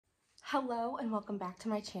Hello and welcome back to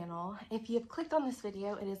my channel. If you have clicked on this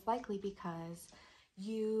video, it is likely because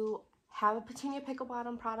you have a Petunia Pickle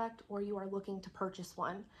Bottom product or you are looking to purchase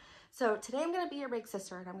one. So today I'm going to be your big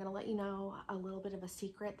sister and I'm going to let you know a little bit of a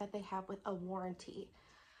secret that they have with a warranty.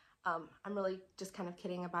 I'm really just kind of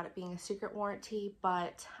kidding about it being a secret warranty,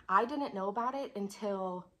 but I didn't know about it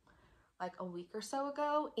until like a week or so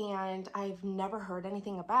ago and I've never heard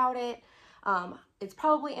anything about it. It's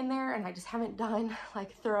probably in there and I just haven't done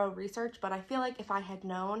like thorough research, but I feel like if I had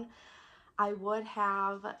known, I would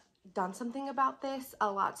have done something about this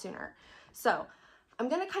a lot sooner. So I'm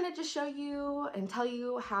gonna kind of just show you and tell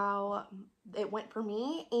you how it went for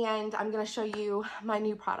me, and I'm gonna show you my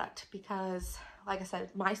new product because like I said,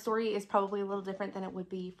 my story is probably a little different than it would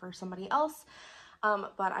be for somebody else.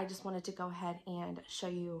 But I just wanted to go ahead and show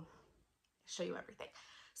you everything.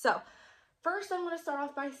 So first, I'm going to start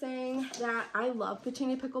off by saying that I love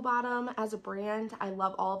Petunia Pickle Bottom as a brand. I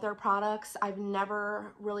love all of their products. I've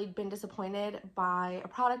never really been disappointed by a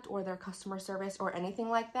product or their customer service or anything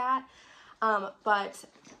like that. But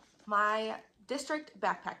my district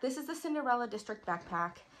backpack, this is the Cinderella district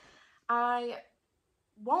backpack. I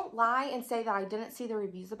won't lie and say that I didn't see the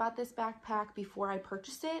reviews about this backpack before I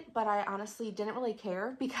purchased it, but I honestly didn't really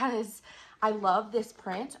care because I love this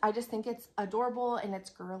print. I just think it's adorable and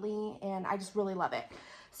it's girly and I just really love it.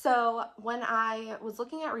 So when I was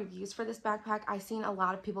looking at reviews for this backpack, I seen a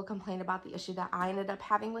lot of people complain about the issue that I ended up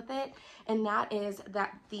having with it, and that is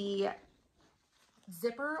that the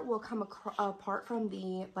zipper will come apart from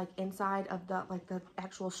the inside of the the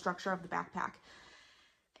actual structure of the backpack.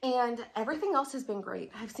 And everything else has been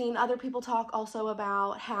great. I've seen other people talk also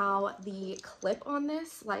about how the clip on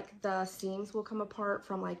this, like the seams will come apart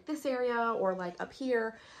from like this area or like up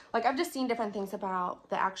here. Like I've just seen different things about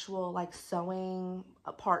the actual like sewing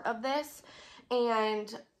part of this.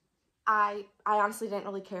 And I honestly didn't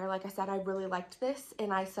really care. Like I said, I really liked this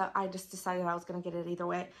and I just decided I was gonna get it either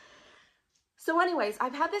way. So anyways,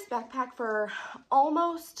 I've had this backpack for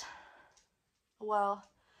almost, well,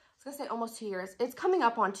 I was gonna say almost 2 years. It's coming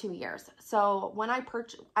up on 2 years. So when I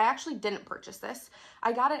actually didn't purchase this.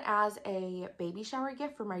 I got it as a baby shower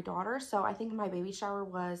gift for my daughter. So I think my baby shower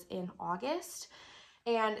was in August.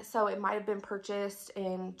 And so it might have been purchased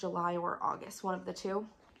in July or August, one of the two.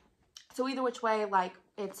 So either which way, like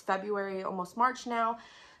it's February, almost March now.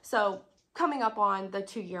 So coming up on the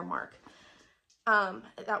 2-year mark.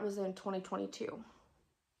 That was in 2022.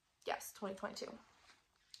 Yes, 2022.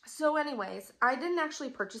 So anyways, I didn't actually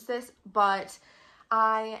purchase this, but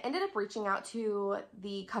I ended up reaching out to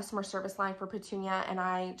the customer service line for Petunia and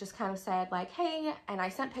I just kind of said like, hey, and I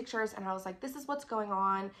sent pictures and I was like, this is what's going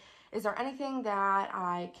on. Is there anything that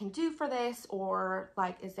I can do for this? Or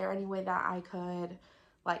like, is there any way that I could,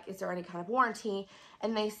 like, is there any kind of warranty?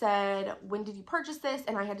 And they said, when did you purchase this?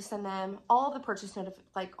 And I had to send them all the purchase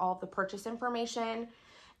all the purchase information.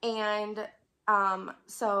 And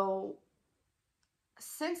so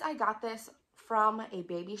since I got this from a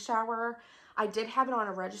baby shower, I did have it on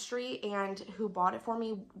a registry, and who bought it for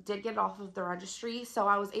me did get it off of the registry. So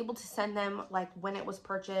I was able to send them like when it was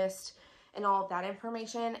purchased and all of that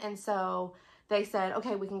information. And so they said,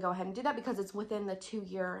 okay, we can go ahead and do that because it's within the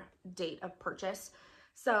 2-year date of purchase.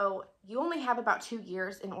 So you only have about 2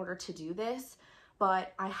 years in order to do this,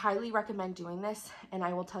 but I highly recommend doing this, and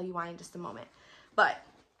I will tell you why in just a moment. But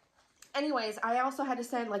anyways, I also had to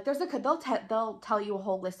send, like, they'll tell you a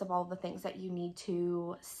whole list of all the things that you need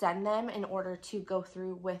to send them in order to go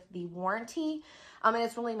through with the warranty. And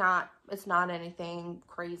it's really not, it's not anything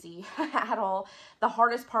crazy at all. The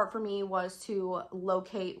hardest part for me was to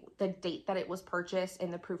locate the date that it was purchased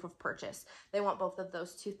and the proof of purchase. They want both of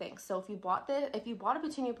those two things. So if you bought a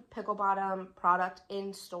Petunia Pickle Bottom product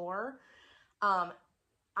in store, I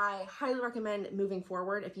highly recommend moving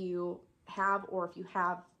forward if you have, or if you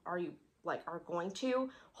have, are going to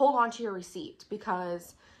hold on to your receipt,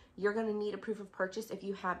 because you're going to need a proof of purchase if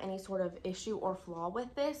you have any sort of issue or flaw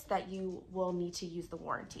with this, that you will need to use the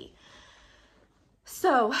warranty.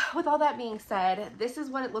 So with all that being said, this is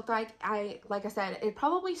what it looked like. Like I said, it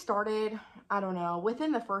probably started, I don't know,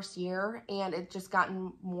 within the first year, and it just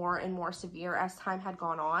gotten more and more severe as time had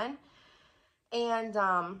gone on. And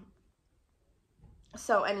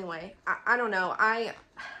so anyway, I don't know.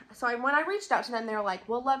 When I reached out to them, they're like,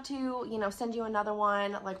 we'll love to, send you another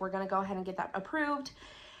one. Like, we're going to go ahead and get that approved.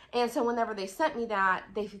 And so whenever they sent me that,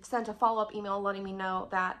 they sent a follow-up email letting me know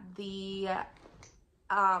that the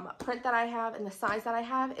print that I have and the size that I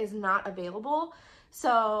have is not available.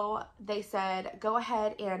 So they said, go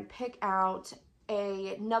ahead and pick out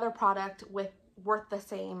another product worth the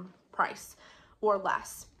same price or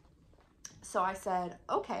less. So I said,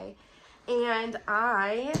 okay. and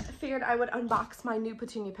I figured I would unbox my new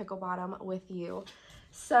Petunia Pickle Bottom with you.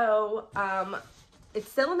 So, it's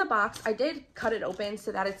still in the box. I did cut it open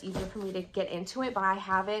so that it's easier for me to get into it, but I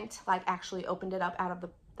haven't like actually opened it up out of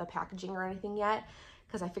the packaging or anything yet,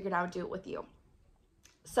 because I figured I would do it with you.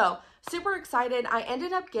 So, super excited. I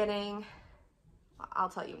ended up getting, I'll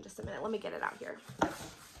tell you in just a minute. Let me get it out here.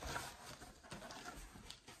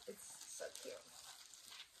 It's so cute.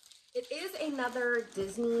 It is another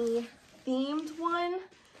Disney themed one.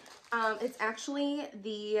 It's actually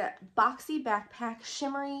the BOXY Backpack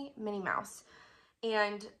Shimmery Minnie Mouse,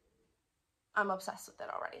 and I'm obsessed with it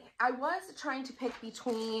already. I was trying to pick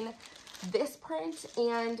between this print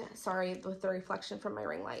and, sorry, with the reflection from my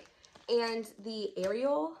ring light, and the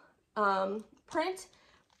Ariel print,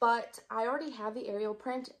 but I already have the Ariel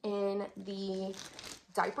print in the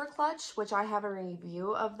diaper clutch, which I have a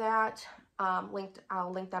review of that linked.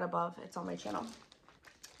 I'll link that above. It's on my channel.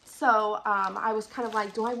 So I was kind of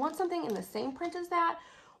like, do I want something in the same print as that,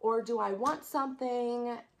 or do I want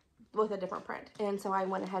something with a different print? And so I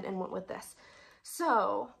went ahead and went with this.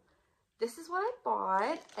 So this is what I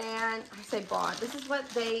bought, and I say bought, this is what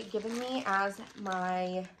they given me as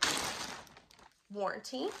my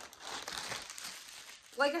warranty.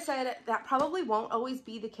 Like I said, that probably won't always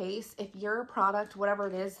be the case. If your product, whatever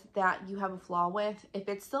it is that you have a flaw with, if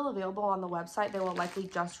it's still available on the website, they will likely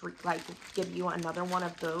just give you another one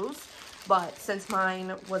of those. But since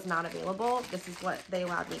mine was not available, this is what they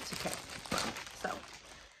allowed me to pick from. So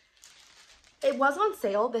it was on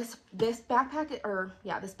sale. This backpack,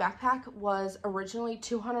 this backpack was originally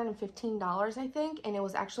 $215, I think, and it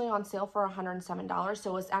was actually on sale for $107. So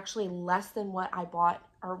it was actually less than what I bought,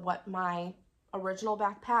 or what my original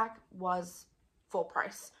backpack was full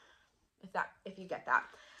price, if you get that,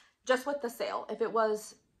 just with the sale. If it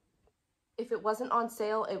wasn't on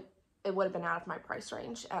sale, it would have been out of my price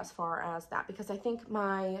range as far as that, because I think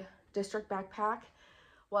my district backpack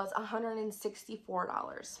was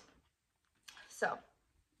 $164. So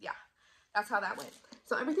yeah, that's how that went.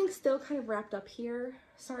 So everything's still kind of wrapped up here.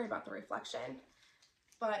 Sorry about the reflection,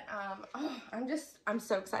 but I'm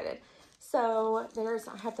so excited. So I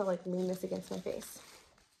have to like lean this against my face.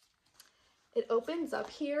 It opens up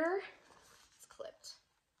here. It's clipped.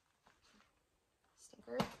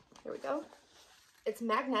 Stinker. Here we go. It's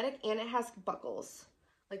magnetic, and it has buckles,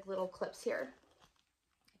 like little clips here,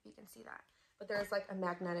 if you can see that. But there's like a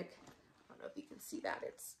magnetic, I don't know if you can see that.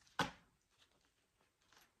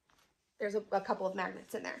 There's a couple of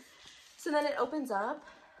magnets in there. So then it opens up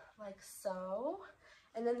like so.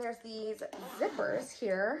 And then there's these zippers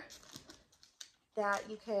here that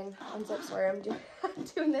you can unzip. Sorry, I'm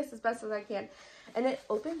doing this as best as I can. And it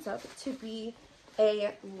opens up to be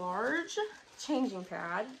a large changing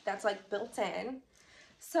pad that's like built in.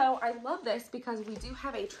 So I love this because we do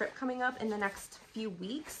have a trip coming up in the next few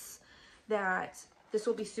weeks that this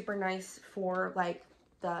will be super nice for like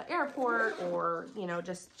the airport, or, you know,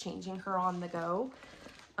 just changing her on the go,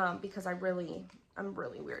 because I'm really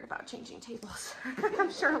weird about changing tables.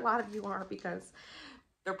 I'm sure a lot of you are, because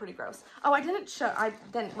they're pretty gross. Oh, I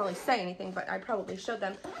didn't really say anything, but I probably showed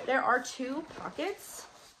them. There are 2 pockets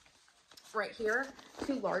right here,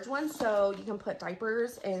 2 large ones, so you can put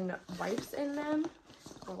diapers and wipes in them,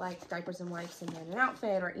 or like diapers and wipes and then an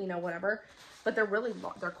outfit, or, you know, whatever. But they're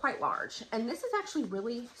quite large, and this is actually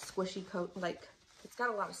really squishy coat. Like, it's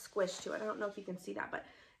got a lot of squish to it. I don't know if you can see that, but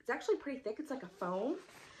it's actually pretty thick. It's like a foam.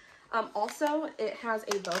 Also, it has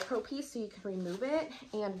a Velcro piece, so you can remove it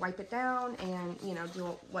and wipe it down, and, you know,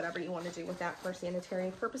 do whatever you want to do with that for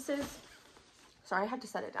sanitary purposes. Sorry, I have to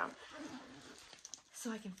set it down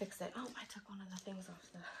so I can fix it. Oh, I took one of the things off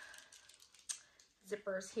the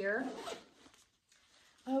zippers here.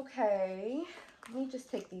 Okay, let me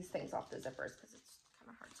just take these things off the zippers because it's kind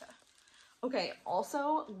of hard to. Okay,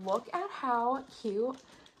 also look at how cute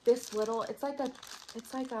this little, it's a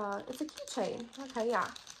keychain. Okay, yeah.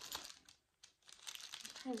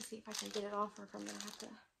 I'm trying to see if I can get it off, or if I'm gonna have to,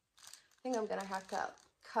 I think I'm gonna have to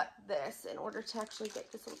cut this in order to actually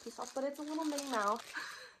get this little piece off. But it's a little Minnie Mouse,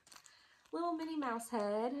 little Minnie Mouse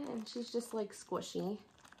head, and she's just like squishy.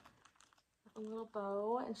 A little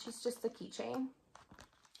bow, and she's just a keychain.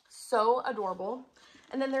 So adorable.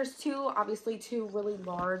 And then there's obviously two really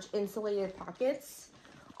large insulated pockets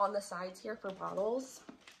on the sides here for bottles,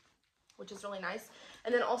 which is really nice.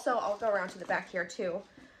 And then also, I'll go around to the back here too,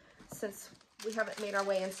 since we haven't made our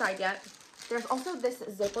way inside yet. There's also this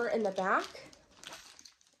zipper in the back.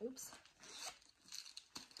 Oops.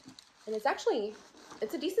 And it's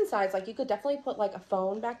a decent size. Like, you could definitely put like a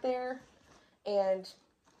phone back there, and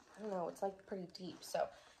I don't know, it's like pretty deep. So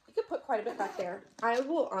You could put quite a bit back there. I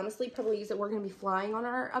will honestly probably use it. We're going to be flying on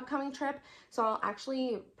our upcoming trip. So I'll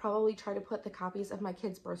actually probably try to put the copies of my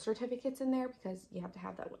kids' birth certificates in there because you have to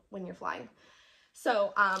have that when you're flying.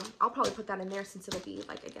 So I'll probably put that in there since it'll be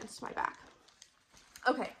like against my back.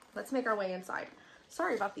 Okay, let's make our way inside.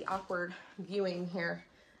 Sorry about the awkward viewing here.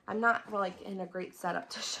 I'm not like in a great setup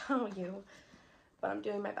to show you, but I'm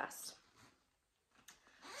doing my best.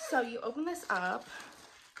 So you open this up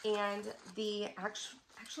and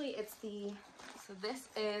actually it's so this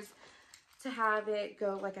is to have it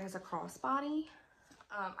go like as a crossbody.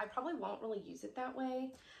 I probably won't really use it that way,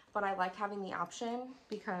 but I like having the option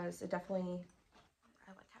because I like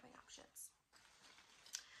having options.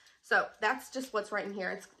 So that's just what's right in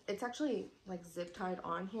here. It's actually like zip tied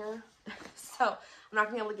on here. So I'm not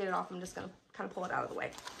gonna be able to get it off. I'm just gonna kind of pull it out of the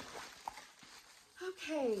way.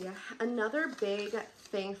 Okay, another big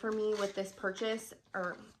thing for me with this purchase,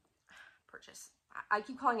 I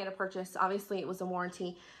keep calling it a purchase. Obviously it was a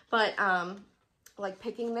warranty, but like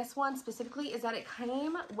picking this one specifically is that it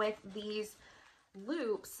came with these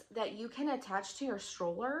loops that you can attach to your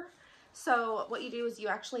stroller. So what you do is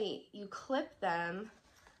you clip them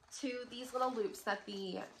to these little loops that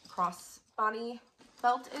the crossbody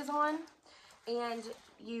belt is on. And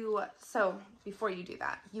so before you do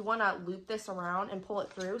that, you want to loop this around and pull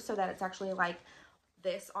it through so that it's actually like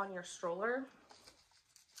this on your stroller.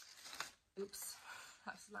 Oops,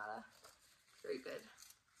 that's not a very good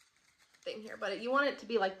thing here, but you want it to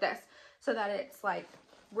be like this so that it's like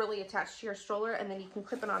really attached to your stroller, and then you can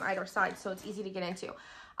clip it on either side so it's easy to get into.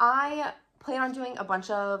 I plan on doing a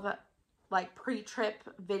bunch of like pre-trip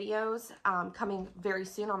videos coming very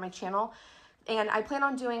soon on my channel. And I plan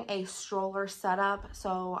on doing a stroller setup,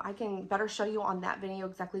 so I can better show you on that video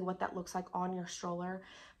exactly what that looks like on your stroller.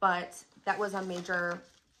 But that was a major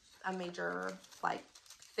like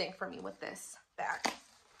thing for me with this bag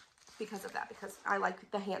because of that, because I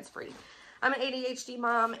like the hands-free. I'm an ADHD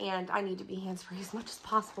mom and I need to be hands-free as much as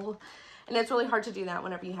possible. And it's really hard to do that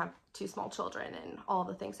whenever you have two small children and all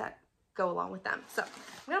the things that go along with them. So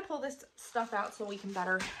I'm gonna pull this stuff out so we can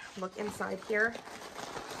better look inside here.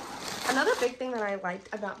 Another big thing that I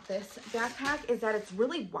liked about this backpack is that it's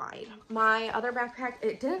really wide. My other backpack,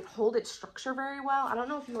 it didn't hold its structure very well. I don't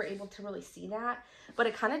know if you were able to really see that, but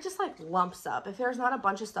it kind of just like lumps up. If there's not a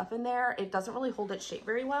bunch of stuff in there, it doesn't really hold its shape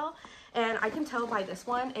very well. And I can tell by this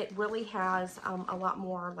one, it really has a lot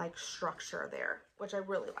more like structure there, which I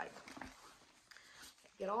really like.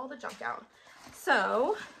 Get all the junk out.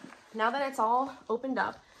 So now that it's all opened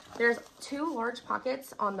up, there's two large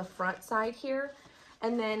pockets on the front side here.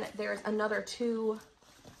 And then there's another two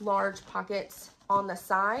large pockets on the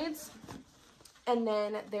sides. And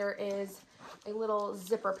then there is a little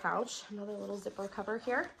zipper pouch, another little zipper cover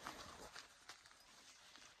here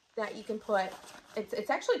that you can put. It's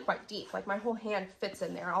actually quite deep. Like my whole hand fits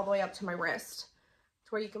in there all the way up to my wrist.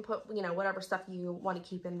 It's where you can put, you know, whatever stuff you want to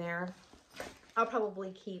keep in there. I'll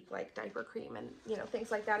probably keep like diaper cream and, you know, things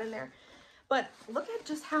like that in there. But look at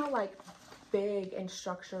just how like big and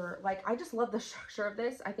structure, like I just love the structure of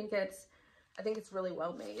this. I think it's really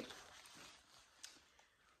well made.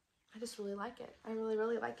 I just really like it. I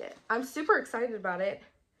really like it. I'm super excited about it.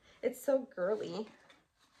 It's so girly,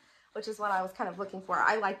 which is what I was kind of looking for.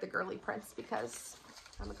 I like the girly prints because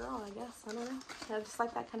I'm a girl, I guess. I don't know. I just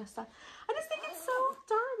like that kind of stuff. I just think it's so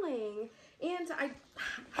darling. And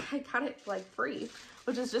I got it like free,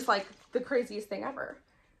 which is just like the craziest thing ever.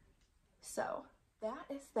 So that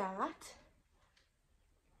is that.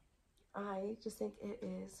 I just think it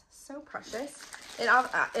is so precious. It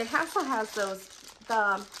also has those,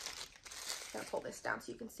 I'm gonna pull this down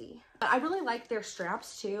so you can see. But I really like their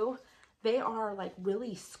straps too. They are like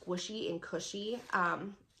really squishy and cushy.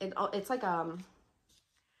 It's like, I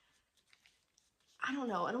don't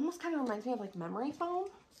know, it almost kind of reminds me of like memory foam.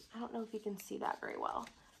 I don't know if you can see that very well.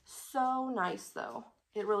 So nice though.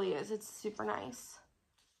 It really is. It's super nice.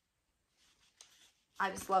 I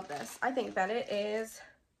just love this. I think that it is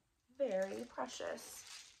very precious.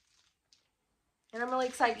 And I'm really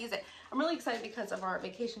excited to use it. I'm really excited because of our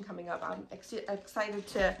vacation coming up. I'm excited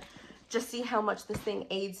to just see how much this thing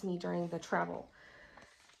aids me during the travel.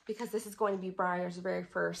 Because this is going to be Briar's very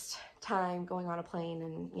first time going on a plane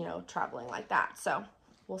and, you know, traveling like that. So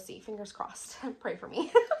we'll see. Fingers crossed. Pray for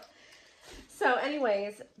me. So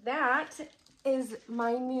anyways, that is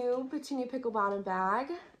my new Petunia Pickle Bottom bag.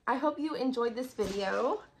 I hope you enjoyed this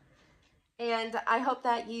video. And I hope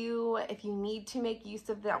that if you need to make use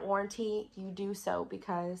of that warranty, you do so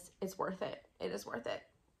because it's worth it. It is worth it.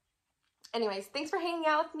 Anyways, thanks for hanging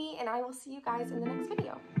out with me, and I will see you guys in the next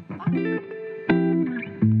video. Bye.